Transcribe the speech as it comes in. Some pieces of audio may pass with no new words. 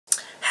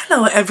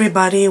Hello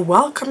everybody,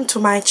 welcome to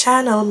my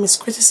channel, Miss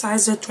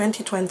Criticizer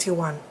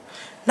 2021.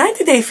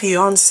 90 Day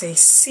Fiancé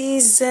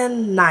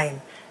Season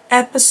 9,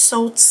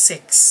 Episode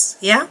 6,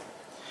 yeah?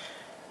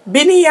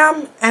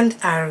 Biniam and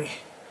Ari.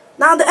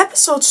 Now the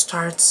episode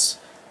starts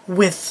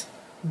with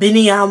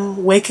Biniam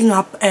waking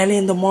up early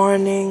in the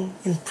morning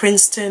in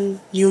Princeton,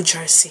 New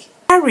Jersey.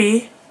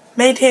 Ari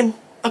made him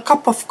a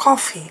cup of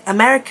coffee,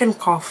 American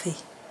coffee.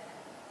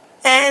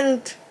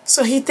 And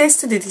so he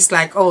tasted it. He's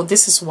like, oh,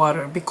 this is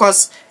water.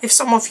 Because if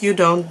some of you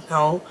don't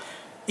know,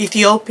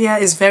 Ethiopia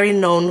is very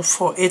known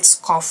for its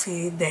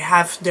coffee. They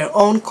have their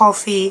own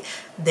coffee.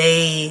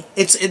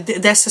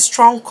 There's a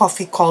strong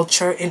coffee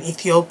culture in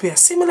Ethiopia,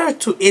 similar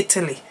to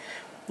Italy.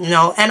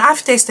 And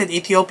I've tasted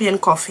Ethiopian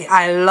coffee.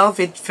 I love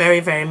it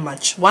very, very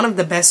much. One of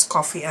the best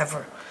coffee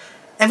ever.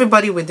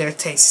 Everybody with their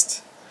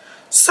taste.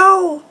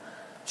 So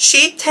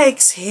she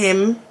takes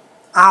him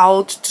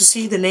out to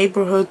see the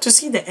neighborhood, to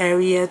see the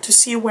area, to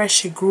see where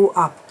she grew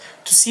up,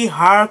 to see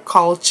her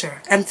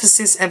culture.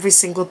 Emphasis every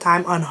single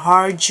time on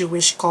her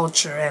Jewish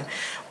culture and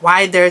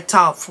why they're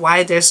tough,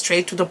 why they're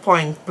straight to the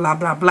point, blah,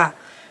 blah, blah.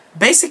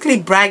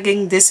 Basically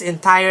bragging this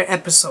entire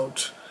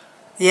episode.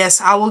 Yes,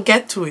 I will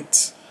get to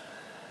it.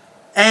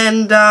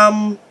 And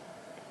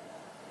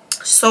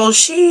so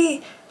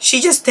she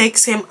just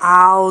takes him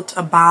out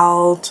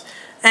about,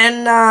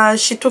 and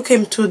she took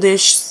him to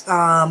this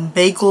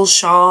bagel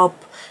shop.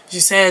 She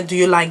said, do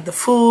you like the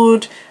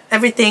food?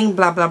 Everything,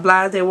 blah, blah,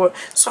 blah.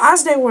 So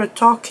as they were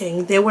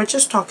talking, they were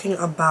just talking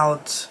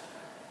about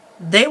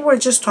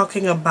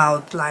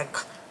like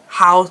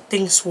how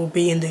things will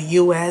be in the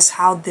US,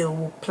 how they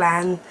will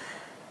plan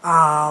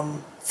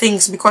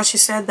things. Because she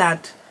said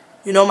that,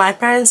 my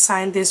parents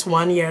signed this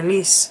 1-year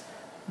lease,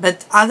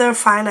 but other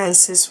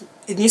finances,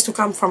 it needs to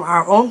come from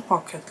our own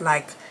pocket,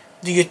 like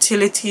the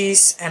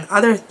utilities and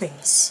other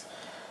things.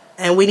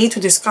 And we need to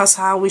discuss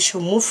how we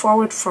should move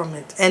forward from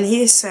it. And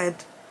he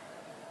said,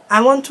 I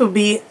want to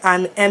be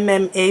an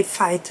MMA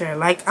fighter.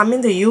 Like, I'm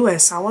in the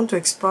US. I want to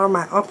explore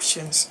my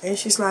options. And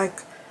she's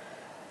like,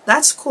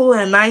 that's cool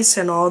and nice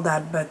and all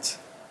that. But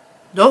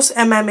those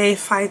MMA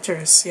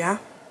fighters, yeah,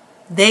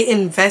 they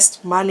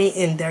invest money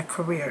in their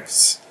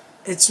careers.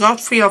 It's not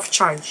free of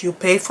charge. You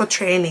pay for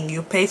training.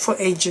 You pay for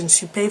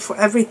agents. You pay for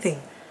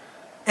everything.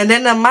 And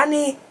then the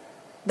money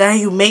that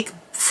you make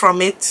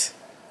from it,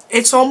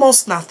 it's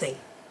almost nothing.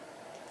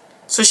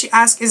 So she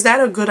asked, is that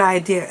a good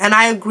idea? And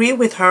I agree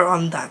with her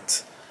on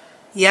that.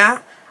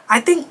 Yeah, I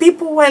think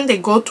people, when they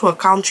go to a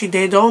country,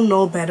 they don't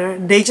know better.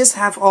 They just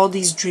have all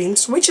these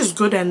dreams, which is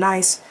good and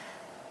nice.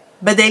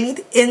 But they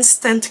need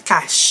instant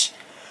cash.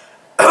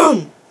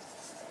 You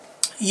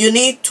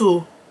need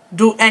to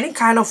do any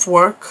kind of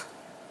work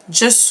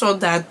just so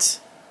that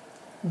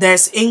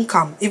there's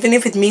income, even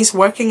if it means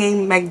working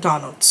in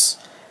McDonald's.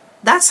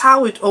 That's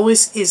how it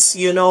always is,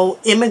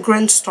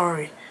 immigrant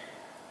story.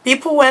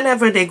 People,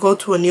 whenever they go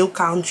to a new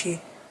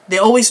country, they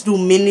always do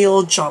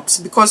menial jobs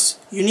because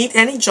you need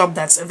any job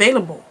that's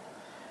available.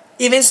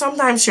 Even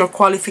sometimes your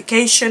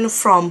qualification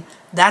from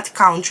that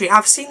country,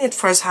 I've seen it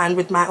firsthand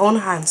with my own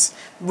hands,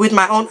 with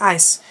my own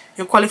eyes.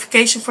 Your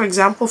qualification, for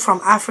example, from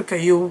Africa,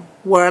 you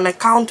were an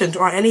accountant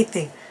or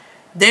anything.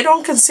 They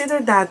don't consider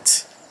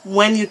that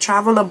when you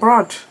travel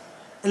abroad.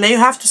 And then you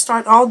have to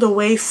start all the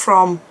way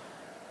from,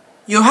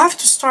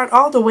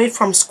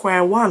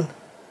 square one.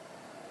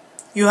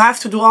 You have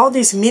to do all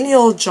these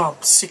menial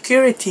jobs,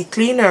 security,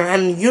 cleaner,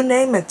 and you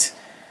name it.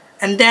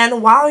 And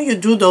then while you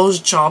do those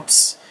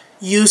jobs,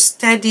 you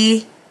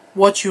study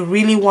what you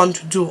really want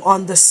to do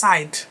on the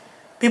side.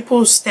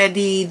 People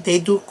study, they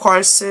do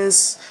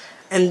courses,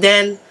 and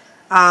then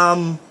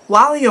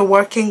while you're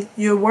working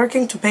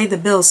to pay the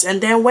bills. And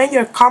then when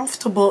you're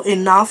comfortable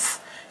enough,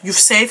 you've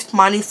saved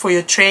money for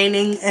your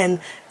training and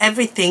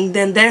everything,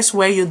 then there's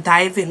where you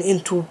dive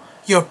into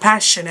your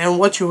passion and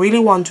what you really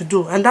want to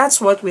do. And that's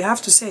what we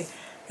have to say.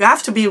 You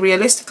have to be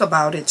realistic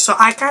about it. So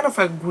I kind of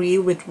agree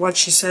with what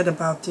she said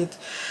about it.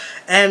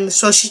 And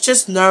so she's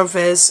just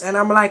nervous. And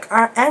I'm like,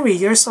 Ari,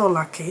 you're so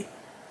lucky.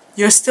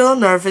 You're still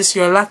nervous.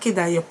 You're lucky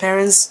that your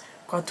parents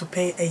got to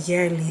pay a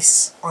year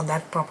lease on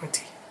that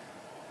property.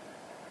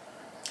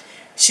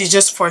 She's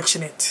just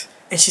fortunate.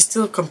 And she's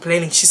still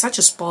complaining. She's such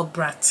a spoiled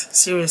brat.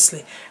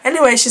 Seriously.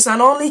 Anyway, she's an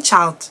only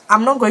child.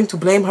 I'm not going to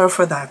blame her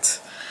for that.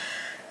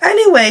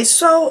 Anyway,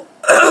 so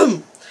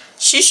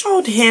she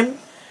showed him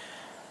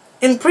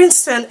in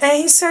Princeton,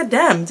 and he said,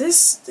 damn,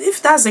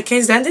 if that's the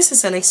case, then this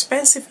is an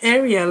expensive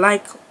area.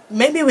 Like,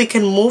 maybe we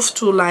can move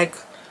to like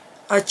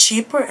a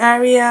cheaper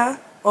area,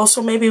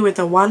 also maybe with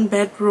a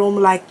 1-bedroom.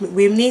 Like,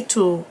 we need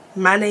to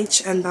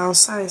manage and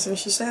downsize. And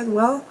she said,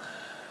 well,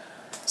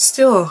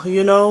 still,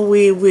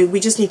 we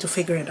just need to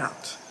figure it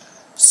out.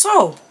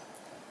 So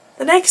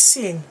the next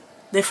scene,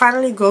 they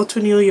finally go to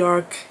New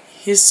York.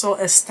 He's so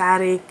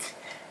ecstatic.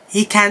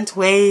 He can't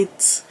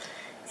wait.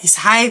 He's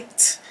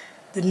hyped.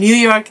 The New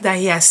York that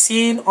he has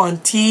seen on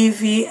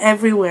TV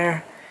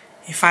everywhere,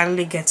 he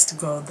finally gets to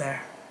go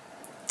there.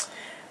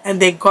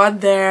 And they got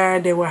there,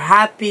 they were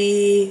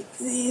happy.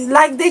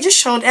 Like, they just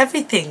showed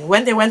everything.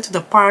 When they went to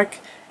the park,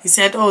 He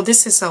said, oh,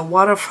 this is a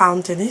water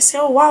fountain. He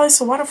said, oh, wow,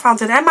 it's a water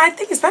fountain. And my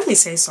thing is, let me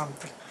say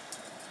something.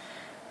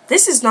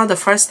 This is not the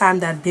first time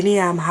that Bini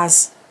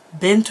has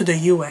been to the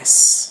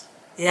US.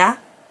 Yeah?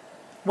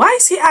 Why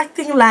is he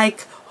acting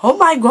like, oh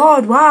my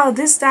God, wow,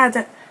 this, that.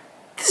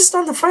 This is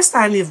not the first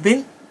time you've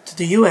been to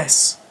the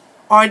US.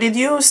 Or did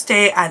you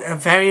stay at a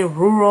very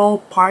rural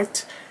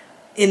part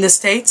in the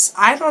States?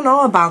 I don't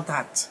know about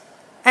that.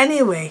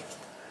 Anyway,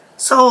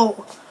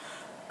 so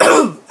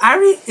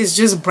Ari is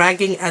just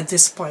bragging at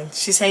this point.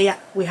 She said, yeah,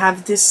 we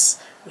have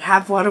this, we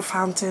have water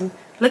fountain.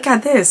 Look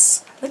at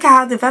this. Look at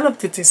how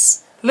developed it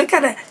is. Look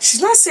at it.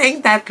 She's not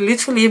saying that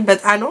literally,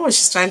 but I know what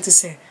she's trying to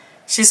say.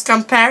 She's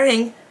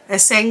comparing and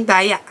saying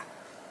that, yeah,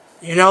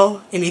 you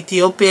know, in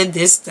Ethiopia,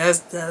 this,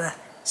 that.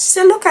 She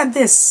said, look at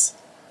this.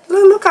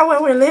 Look at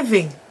where we're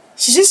living.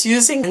 She's just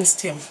using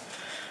against him.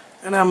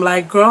 And I'm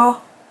like,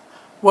 girl,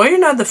 were you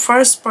not the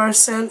first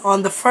person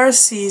on the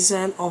first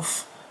season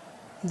of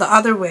The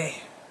Other Way?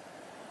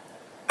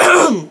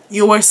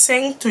 You were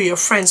saying to your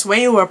friends,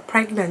 when you were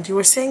pregnant, you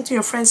were saying to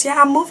your friends,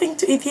 yeah, I'm moving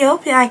to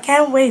Ethiopia, I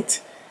can't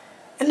wait.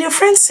 And your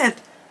friend said,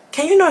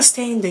 can you not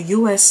stay in the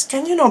US?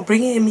 Can you not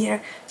bring him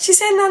here? She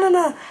said,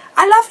 no,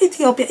 I love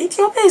Ethiopia.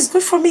 Ethiopia is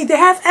good for me. They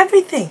have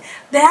everything.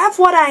 They have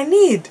what I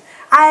need.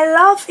 I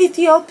love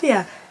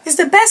Ethiopia. It's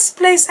the best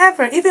place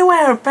ever. Even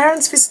when her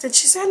parents visited,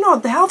 she said, no,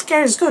 the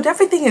healthcare is good.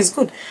 Everything is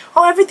good.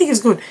 Oh, everything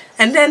is good.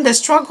 And then the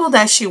struggle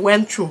that she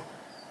went through.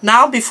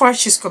 Now, before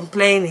she's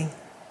complaining.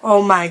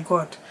 Oh my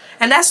God.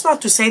 And that's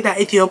not to say that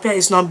Ethiopia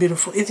is not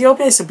beautiful.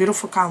 Ethiopia is a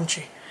beautiful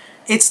country.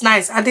 It's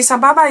nice. Addis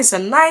Ababa is a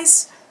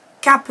nice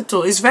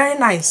capital. It's very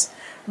nice.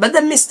 But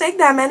the mistake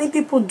that many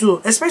people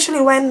do, especially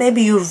when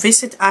maybe you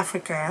visit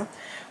Africa,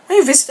 when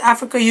you visit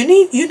Africa, you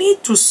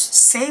need to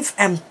save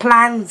and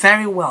plan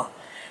very well.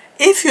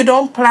 If you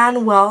don't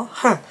plan well,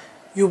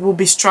 you will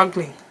be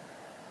struggling.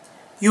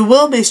 You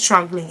will be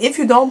struggling. If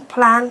you don't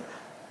plan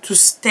to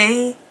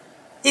stay,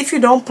 if you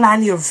don't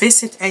plan your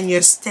visit and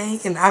your stay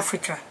in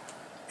Africa,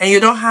 and you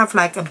don't have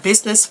like a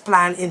business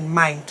plan in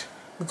mind,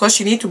 because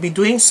you need to be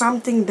doing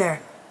something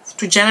there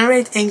to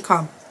generate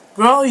income,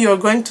 girl, you're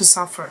going to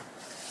suffer.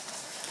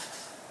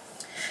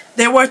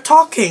 They were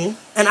talking,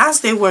 and as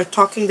they were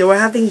talking, they were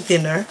having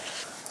dinner.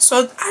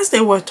 So as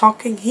they were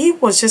talking, he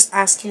was just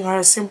asking her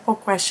a simple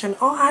question.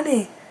 Oh,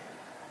 honey,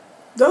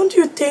 don't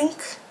you think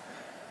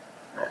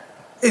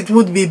it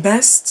would be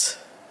best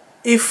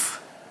if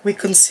we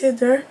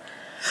consider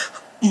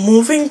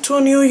moving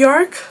to New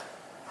York?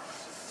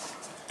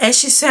 And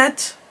she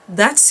said,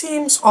 that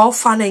seems all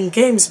fun and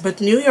games,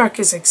 but New York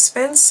is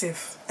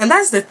expensive. And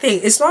that's the thing.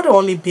 It's not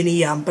only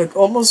Bini, but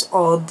almost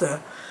all the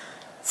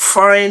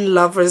foreign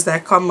lovers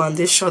that come on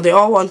this show, they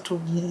all want to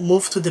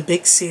move to the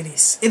big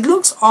cities. It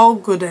looks all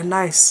good and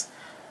nice,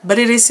 but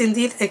it is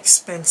indeed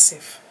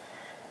expensive.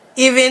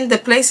 Even the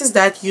places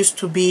that used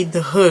to be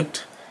the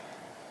hood,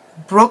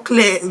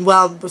 Brooklyn,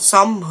 well,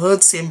 some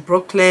hoods in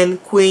Brooklyn,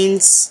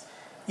 Queens,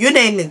 you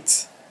name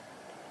it,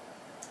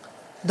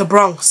 the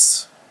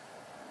Bronx,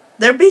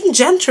 they're being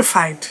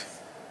gentrified.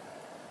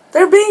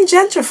 They're being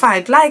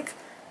gentrified. Like,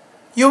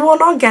 you will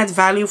not get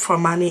value for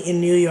money in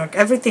New York.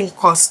 Everything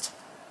costs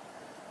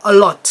a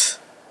lot,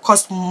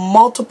 cost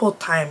multiple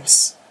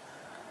times.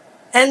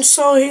 And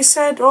so he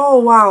said, oh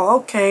wow,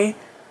 okay,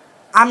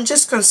 I'm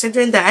just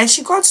considering that. And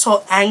she got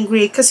so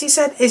angry because he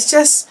said, it's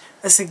just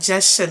a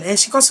suggestion. And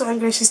she got so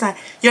angry, she's like,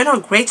 you're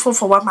not grateful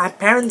for what my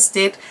parents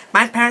did.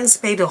 My parents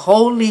paid the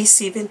whole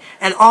lease even,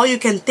 and all you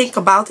can think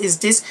about is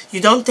this.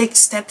 You don't take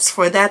steps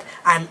for that.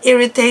 I'm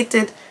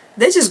irritated.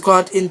 They just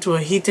got into a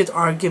heated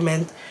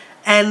argument,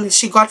 and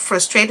she got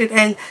frustrated,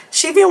 and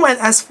she even went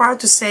as far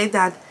to say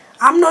that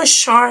I'm not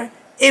sure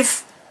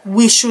if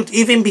we should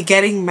even be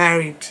getting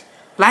married.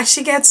 Like,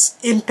 she gets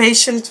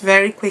impatient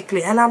very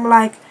quickly. And I'm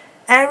like,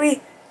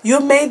 Ari, you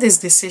made this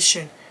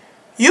decision.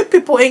 You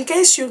people, in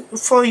case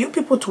for you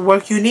people to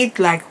work, you need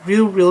like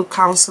real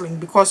counseling,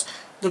 because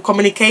the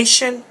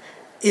communication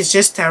is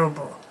just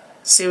terrible.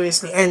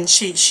 Seriously. And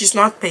she's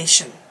not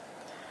patient.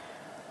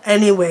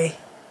 Anyway,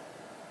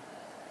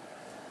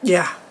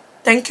 yeah.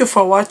 Thank you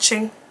for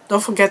watching.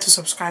 Don't forget to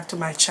subscribe to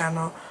my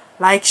channel.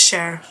 Like,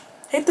 share.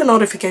 Hit the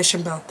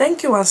notification bell.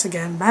 Thank you once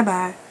again. Bye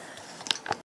bye.